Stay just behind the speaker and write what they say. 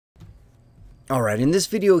Alright, in this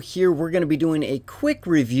video here, we're going to be doing a quick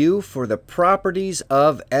review for the properties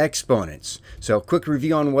of exponents. So a quick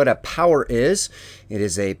review on what a power is. It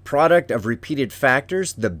is a product of repeated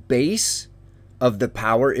factors. The base of the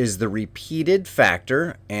power is the repeated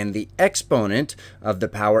factor, and the exponent of the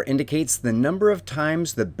power indicates the number of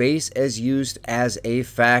times the base is used as a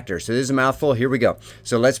factor. So this is a mouthful. Here we go.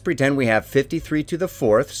 So let's pretend we have 53 to the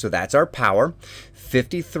fourth, so that's our power.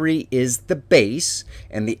 53 is the base,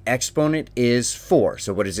 and the exponent is 4.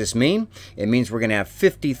 So what does this mean? It means we're going to have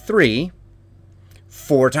 53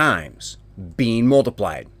 4 times being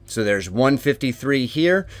multiplied. So there's 153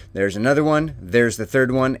 here, there's another one, there's the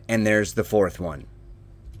third one, and there's the fourth one.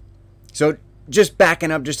 So just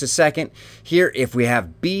backing up just a second, here if we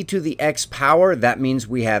have b to the x power, that means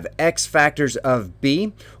we have x factors of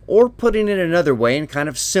b, or putting it another way in kind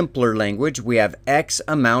of simpler language, we have x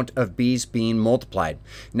amount of b's being multiplied.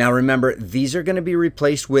 Now remember, these are going to be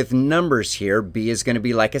replaced with numbers here. B is going to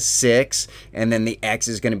be like a 6, and then the x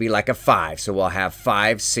is going to be like a 5. So we'll have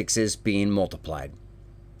 5 6s being multiplied.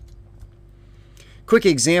 Quick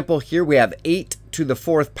example here, we have 8 to the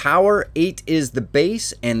fourth power. 8 is the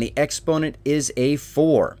base, and the exponent is a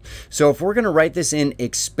 4. So if we're going to write this in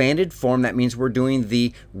expanded form, that means we're doing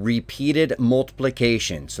the repeated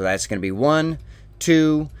multiplication. So that's going to be 1,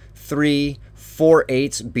 2, 3, 4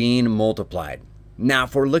 8s being multiplied. Now,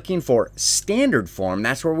 if we're looking for standard form,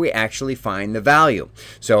 that's where we actually find the value.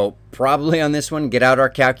 So probably on this one, get out our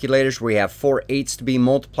calculators. We have 4 8s to be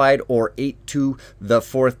multiplied, or 8 to the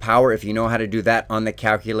fourth power. If you know how to do that on the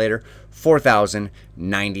calculator,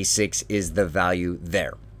 4,096 is the value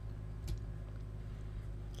there.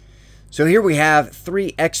 So here we have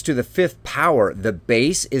 3x to the fifth power. The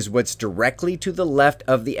base is what's directly to the left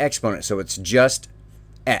of the exponent, so it's just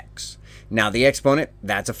x. Now the exponent,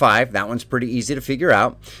 that's a 5. That one's pretty easy to figure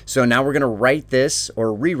out. So now we're going to write this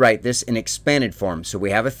or rewrite this in expanded form. So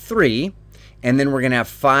we have a 3, and then we're going to have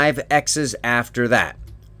 5 x's after that.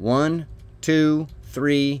 1, 2,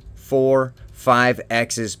 3, 4, 5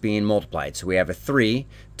 x's being multiplied. So we have a 3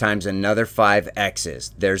 times another 5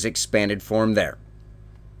 x's. There's expanded form there.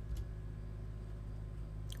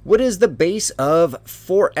 What is the base of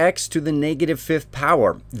 4x to the negative fifth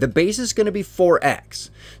power? The base is going to be 4x.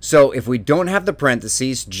 So if we don't have the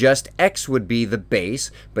parentheses, just x would be the base.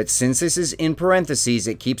 But since this is in parentheses,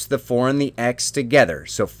 it keeps the 4 and the x together.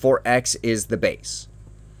 So 4x is the base.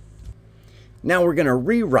 Now we're going to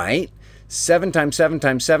rewrite 7 times 7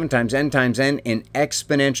 times 7 times n times n in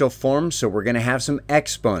exponential form, so we're going to have some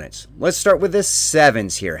exponents. Let's start with the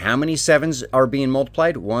 7s here. How many 7s are being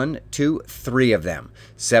multiplied? 1, 2, 3 of them.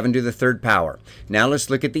 7 to the third power. Now let's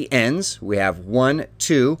look at the n's. We have 1,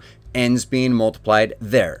 2, n's being multiplied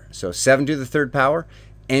there. So 7 to the third power,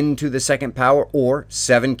 n to the second power, or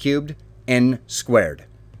 7 cubed, n squared.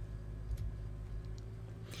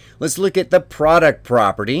 Let's look at the product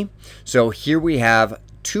property. So here we have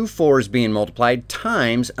 2 4s being multiplied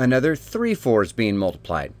times another 3 4s being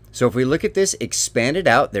multiplied. So if we look at this expanded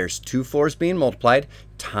out, there's 2 4s being multiplied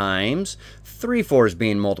times 3 4s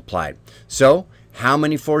being multiplied. So how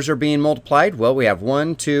many 4s are being multiplied? Well, we have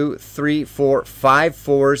 1, 2, 3, 4, 5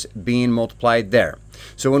 4s being multiplied there.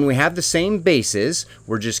 So when we have the same bases,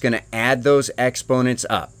 we're just going to add those exponents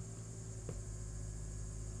up.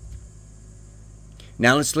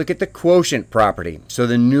 Now let's look at the quotient property. So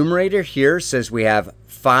the numerator here says we have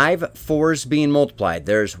 5 4s being multiplied.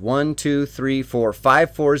 There's 1, 2, 3, 4,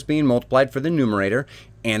 5 4s being multiplied for the numerator,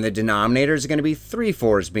 and the denominator is going to be 3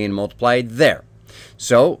 4s being multiplied there.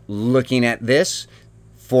 So looking at this,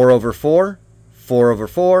 4 over 4, 4 over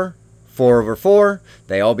 4, 4 over 4,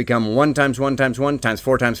 they all become 1 times 1 times 1 times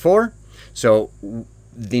 4 times 4. So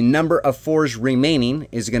the number of 4s remaining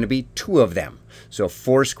is going to be 2 of them. So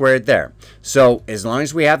 4 squared there. So as long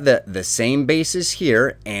as we have the same bases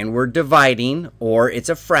here and we're dividing, or it's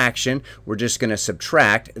a fraction, we're just going to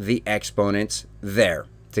subtract the exponents there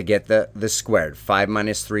to get the squared. 5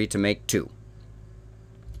 minus 3 to make 2.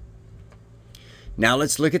 Now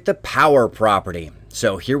let's look at the power property.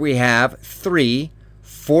 So here we have 3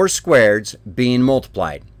 4 squareds being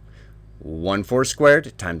multiplied. 1 4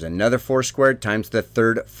 squared times another 4 squared times the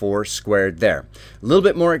third 4 squared there. A little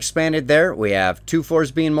bit more expanded there. We have 2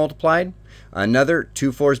 4s being multiplied, another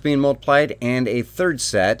 2 4s being multiplied, and a third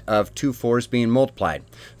set of 2 4s being multiplied.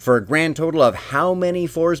 For a grand total of how many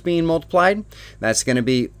 4s being multiplied? That's going to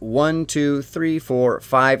be 1, 2, 3, 4,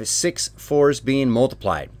 5, 6 4s being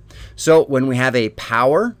multiplied. So when we have a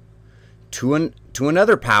power to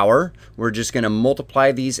another power, we're just going to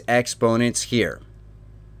multiply these exponents here.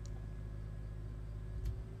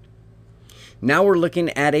 Now we're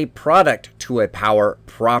looking at a product to a power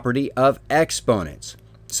property of exponents.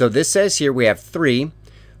 So this says here we have 3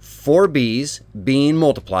 4b's being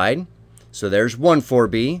multiplied. So there's one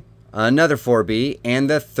 4b, another 4b, and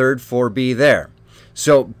the third 4b there.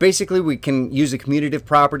 So basically we can use a commutative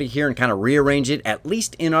property here and kind of rearrange it, at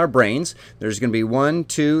least in our brains. There's going to be 1,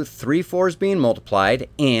 2, 3 4's being multiplied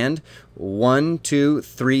and 1, 2,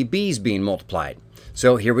 3 b's being multiplied.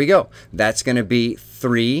 So here we go. That's going to be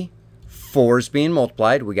 3 4's being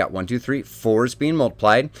multiplied. We got 1, 2, 3 4's being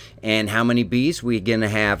multiplied. And how many b's? We're going to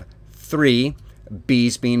have 3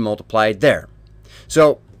 b's being multiplied there.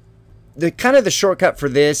 So the shortcut for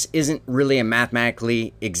this isn't really a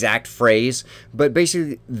mathematically exact phrase, but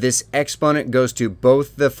basically this exponent goes to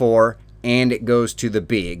both the 4 and it goes to the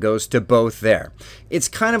b. It goes to both there. It's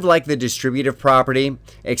kind of like the distributive property,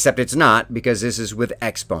 except it's not, because this is with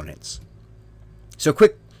exponents. So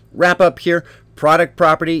quick wrap up here. Product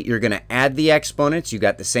property, you're going to add the exponents. You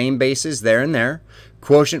got the same bases there and there.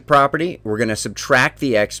 Quotient property, we're going to subtract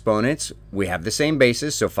the exponents. We have the same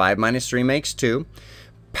bases, so 5 minus 3 makes 2.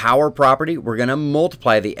 Power property, we're going to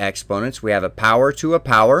multiply the exponents. We have a power to a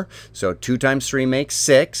power, so 2 times 3 makes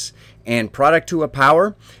 6. And product to a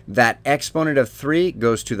power, that exponent of 3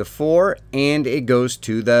 goes to the 4 and it goes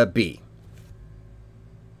to the b.